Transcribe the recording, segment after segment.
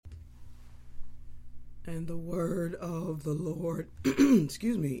And the word of the Lord,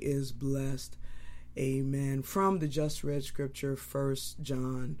 excuse me, is blessed. Amen. From the just read scripture, 1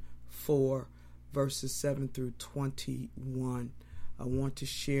 John 4, verses 7 through 21. I want to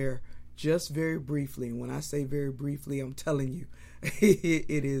share just very briefly. And when I say very briefly, I'm telling you,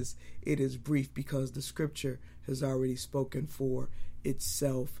 it is brief because the scripture has already spoken for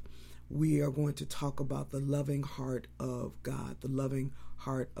itself. We are going to talk about the loving heart of God, the loving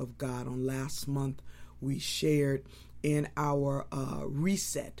heart of God. On last month, we shared in our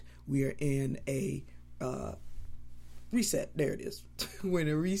reset. We are in a reset. There it is. We're in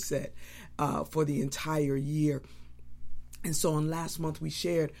a reset for the entire year. And so on last month, we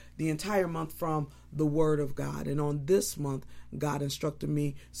shared the entire month from the Word of God. And on this month, God instructed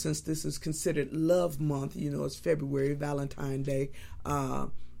me, since this is considered Love Month, it's February, Valentine's Day.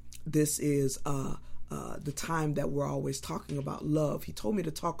 This is the time that we're always talking about love. He told me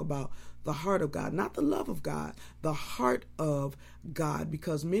to talk about the heart of God, not the love of God, the heart of God,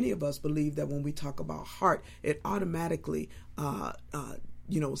 because many of us believe that when we talk about heart, it automatically,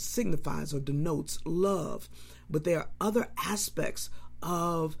 signifies or denotes love. But there are other aspects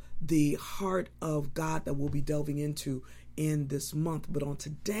of the heart of God that we'll be delving into in this month. But on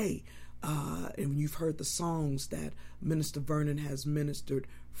today, and you've heard the songs that Minister Vernon has ministered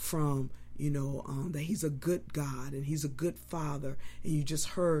from, that he's a good God and he's a good Father. And you just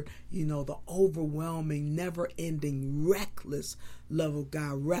heard, the overwhelming, never-ending, reckless love of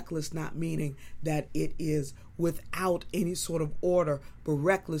God. Reckless not meaning that it is without any sort of order, but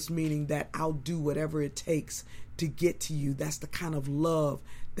reckless meaning that I'll do whatever it takes to get to you. That's the kind of love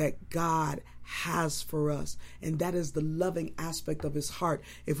that God has for us. And that is the loving aspect of his heart.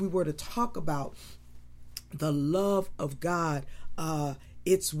 If we were to talk about the love of God,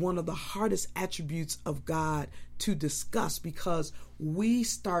 it's one of the hardest attributes of God to discuss, because we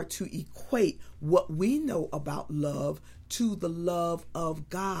start to equate what we know about love to the love of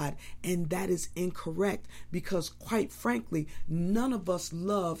God. And that is incorrect, because quite frankly, none of us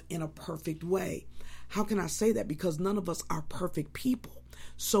love in a perfect way. How can I say that? Because none of us are perfect people.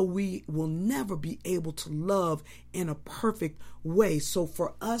 So we will never be able to love in a perfect way. So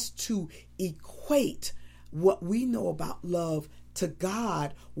for us to equate what we know about love to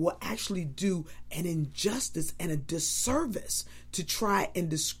God will actually do an injustice and a disservice to try and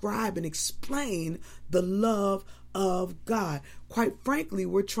describe and explain the love of God. Quite frankly,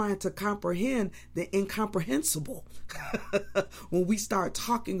 we're trying to comprehend the incomprehensible when we start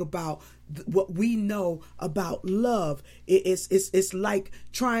talking about what we know about love. It's like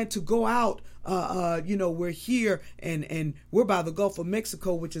trying to go out. We're here and we're by the Gulf of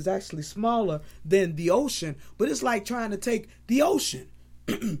Mexico, which is actually smaller than the ocean, but it's like trying to take the ocean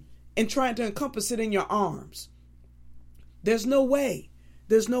and trying to encompass it in your arms. There's no way.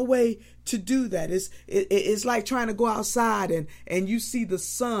 There's no way to do that. It's like trying to go outside and you see the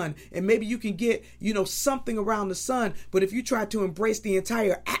sun, and maybe you can get, something around the sun. But if you try to embrace the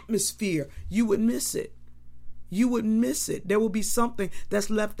entire atmosphere, you would miss it. You would miss it. There will be something that's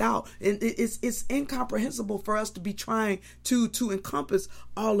left out. And it's incomprehensible for us to be trying to encompass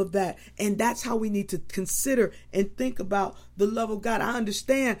all of that. And that's how we need to consider and think about the love of God. I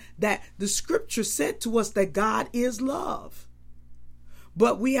understand that the scripture said to us that God is love.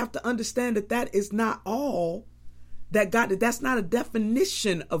 But we have to understand that that is not all that God, that's not a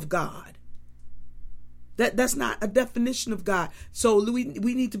definition of God. That's not a definition of God. So we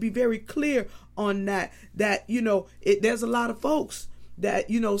need to be very clear on that there's a lot of folks that,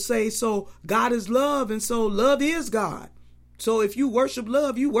 say, so God is love, and so love is God. So if you worship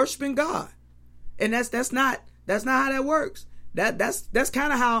love, you worshiping God. And that's not how that works. That's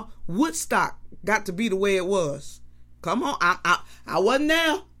kind of how Woodstock got to be the way it was. Come on, I wasn't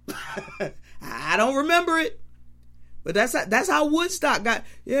there. I don't remember it, but that's how Woodstock got.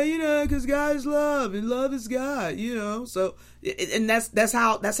 Yeah, because God is love and love is God. So and that's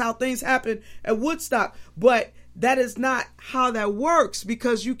how things happen at Woodstock. But that is not how that works,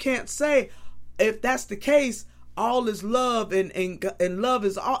 because you can't say, if that's the case, all is love and love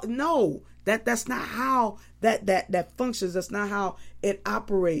is all. No, that's not how that functions. That's not how it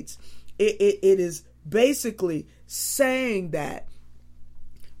operates. It is basically saying that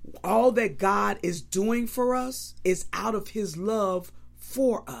all that God is doing for us is out of his love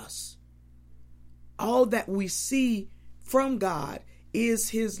for us. All that we see from God is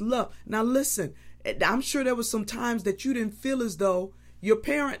his love. Now listen, I'm sure there was some times that you didn't feel as though your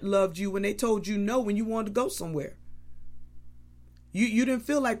parent loved you when they told you no when you wanted to go somewhere. You didn't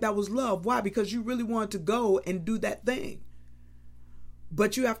feel like that was love. Why? Because you really wanted to go and do that thing.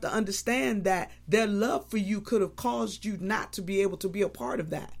 But you have to understand that their love for you could have caused you not to be able to be a part of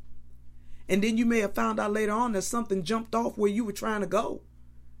that. And then you may have found out later on that something jumped off where you were trying to go.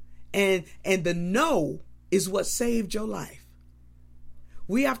 And the no is what saved your life.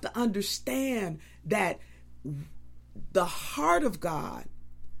 We have to understand that the heart of God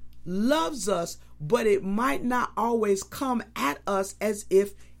loves us, but it might not always come at us as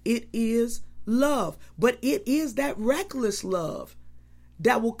if it is love. But it is that reckless love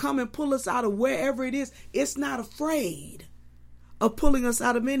that will come and pull us out of wherever it is. It's not afraid of pulling us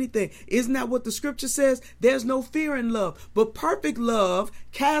out of anything. Isn't that what the scripture says? There's no fear in love, but perfect love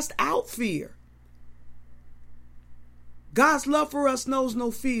casts out fear. God's love for us knows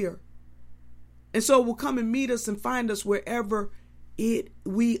no fear. And so it will come and meet us and find us wherever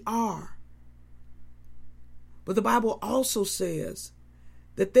we are. But the Bible also says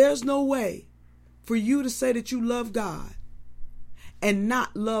that there's no way for you to say that you love God and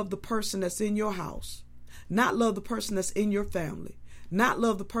not love the person that's in your house, not love the person that's in your family, not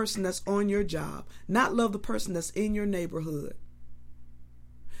love the person that's on your job, not love the person that's in your neighborhood.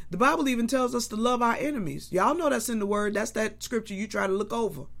 The Bible even tells us to love our enemies. Y'all know that's in the word. That's that scripture you try to look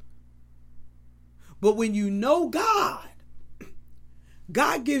over. But when you know God,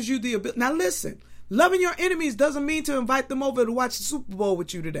 God gives you the ability. Now listen, loving your enemies doesn't mean to invite them over to watch the Super Bowl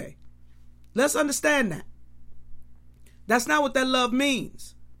with you today. Let's understand that. That's not what that love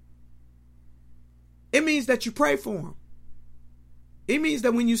means. It means that you pray for them. It means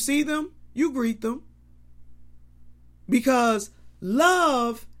that when you see them, you greet them. Because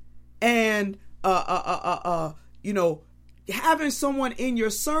love and having someone in your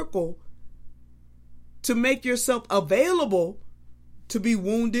circle to make yourself available to be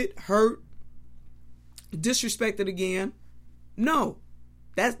wounded, hurt, disrespected again. No,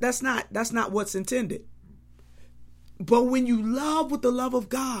 that's not what's intended. But when you love with the love of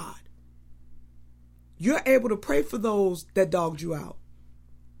God, you're able to pray for those that dogged you out.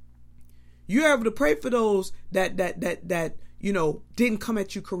 You're able to pray for those that didn't come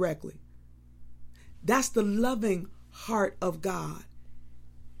at you correctly. That's the loving heart of God.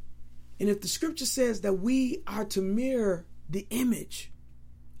 And if the scripture says that we are to mirror the image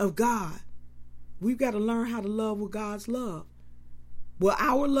of God, we've got to learn how to love with God's love. Will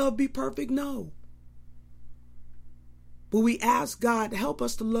our love be perfect? No. But we ask God, help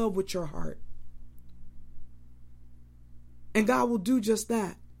us to love with your heart. And God will do just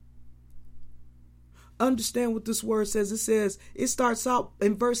that. Understand what this word says. It starts out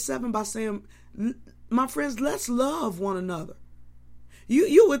in verse 7 by saying, my friends, let's love one another.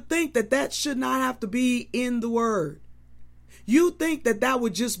 You would think that should not have to be in the word. You think that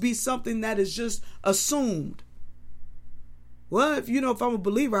would just be something that is just assumed. Well, if I'm a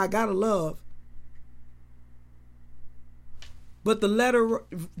believer, I gotta love. But the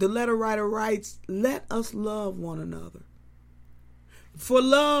letter writer writes, let us love one another. For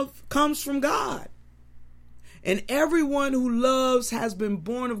love comes from God. And everyone who loves has been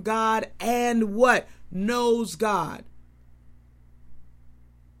born of God and what? Knows God.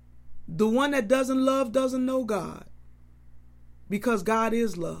 The one that doesn't love doesn't know God. Because God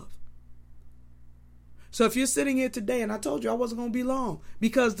is love. So if you're sitting here today, and I told you I wasn't going to be long,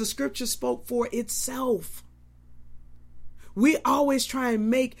 because the scripture spoke for itself. We always try and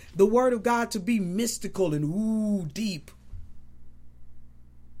make the word of God to be mystical and deep.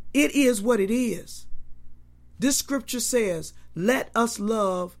 It is what it is. This scripture says, let us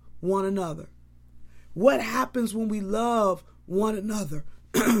love one another. What happens when we love one another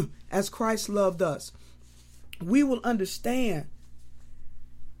as Christ loved us? We will understand,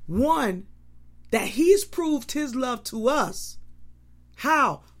 one, that he's proved his love to us.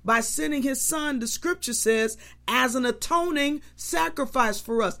 How? By sending his son, the scripture says, as an atoning sacrifice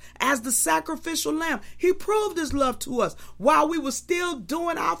for us, as the sacrificial lamb. He proved his love to us while we were still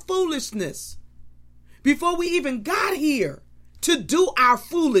doing our foolishness. Before we even got here to do our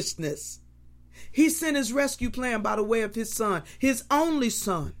foolishness, he sent his rescue plan by the way of his son, his only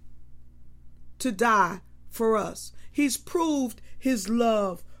son, to die for us. He's proved his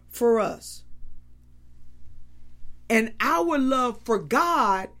love for us. And our love for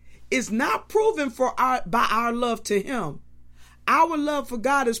God is not proven by our love to him. Our love for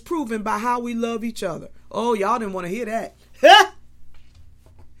God is proven by how we love each other. Oh, y'all didn't want to hear that.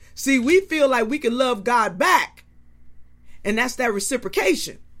 See, we feel like we can love God back. And that's that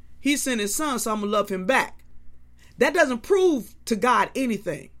reciprocation. He sent his son, so I'm going to love him back. That doesn't prove to God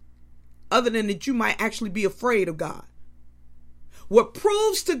anything other than that you might actually be afraid of God. What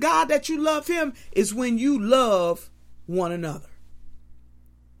proves to God that you love him is when you love one another.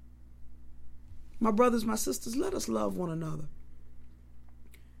 My brothers, my sisters, let us love one another.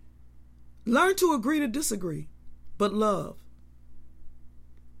 Learn to agree to disagree, but love.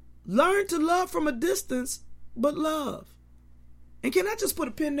 Learn to love from a distance, but love. And can I just put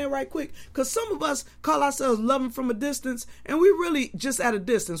a pin there right quick? Because some of us call ourselves loving from a distance, and we really just at a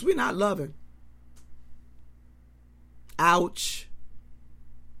distance. We're not loving. Ouch.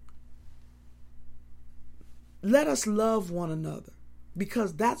 Let us love one another,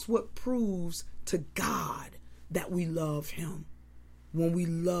 because that's what proves to God that we love him. When we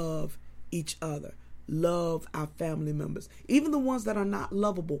love each other, love our family members, even the ones that are not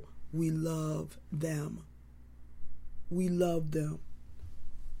lovable, we love them. We love them.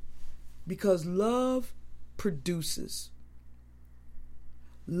 Because love produces.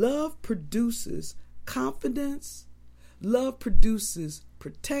 Love produces confidence. Love produces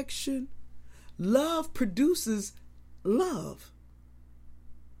protection. Love produces love.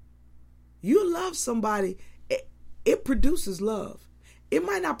 You love somebody, it produces love. It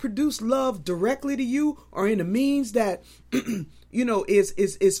might not produce love directly to you or in a means that,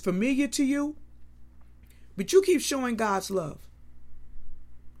 is familiar to you. But you keep showing God's love.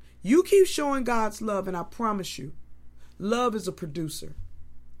 You keep showing God's love, and I promise you, love is a producer.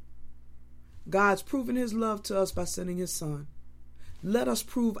 God's proven his love to us by sending his son. Let us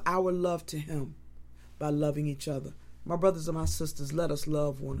prove our love to him by loving each other. My brothers and my sisters, let us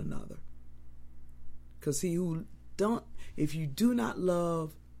love one another. Because if you do not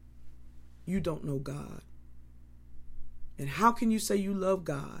love, you don't know God. And how can you say you love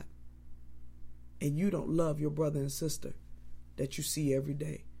God and you don't love your brother and sister that you see every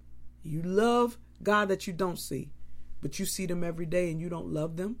day? You love God that you don't see, but you see them every day and you don't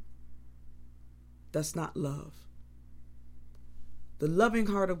love them? That's not love. The loving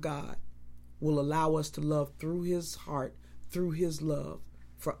heart of God will allow us to love through his heart, through his love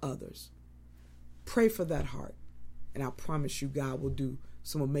for others. Pray for that heart, and I promise you God will do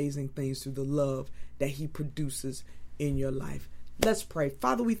some amazing things through the love that he produces in your life. Let's pray.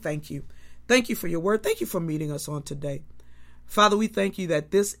 Father, we thank you. Thank you for your word. Thank you for meeting us on today. Father, we thank you that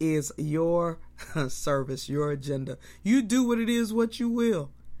this is your service, your agenda. You do what it is, what you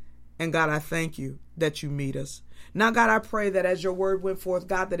will. And God, I thank you that you meet us. Now, God, I pray that as your word went forth,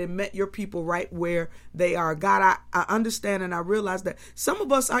 God, that it met your people right where they are. God, I understand and I realize that some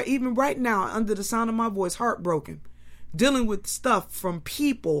of us are even right now under the sound of my voice, heartbroken, dealing with stuff from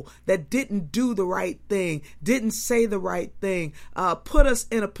people that didn't do the right thing, didn't say the right thing, put us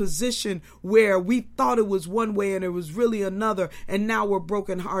in a position where we thought it was one way and it was really another, and now we're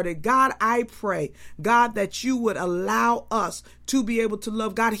brokenhearted. God, I pray, God, that you would allow us to be able to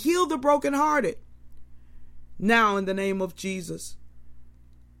love. God, heal the brokenhearted. Now, in the name of Jesus,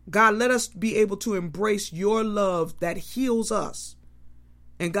 God, let us be able to embrace your love that heals us.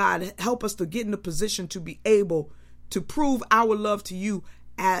 And God, help us to get in a position to be able to prove our love to you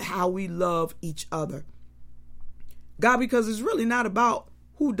at how we love each other. God, because it's really not about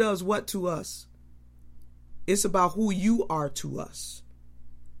who does what to us. It's about who you are to us.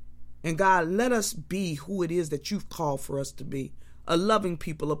 And God, let us be who it is that you've called for us to be. A loving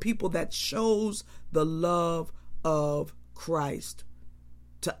people, a people that shows the love of Christ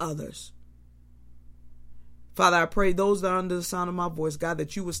to others. Father, I pray those that are under the sound of my voice, God,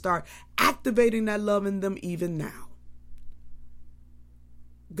 that you would start activating that love in them even now.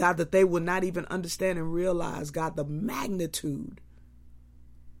 God, that they will not even understand and realize, God, the magnitude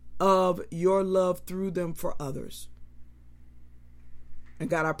of your love through them for others. And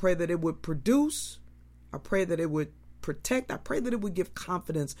God, I pray that it would produce. I pray that it would protect. I pray that it would give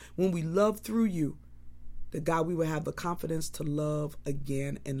confidence when we love through you, that God, we will have the confidence to love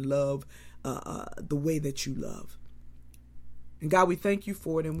again and love the way that you love. And God, we thank you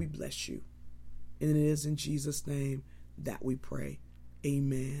for it and we bless you. And it is in Jesus' name that we pray.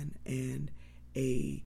 Amen and amen.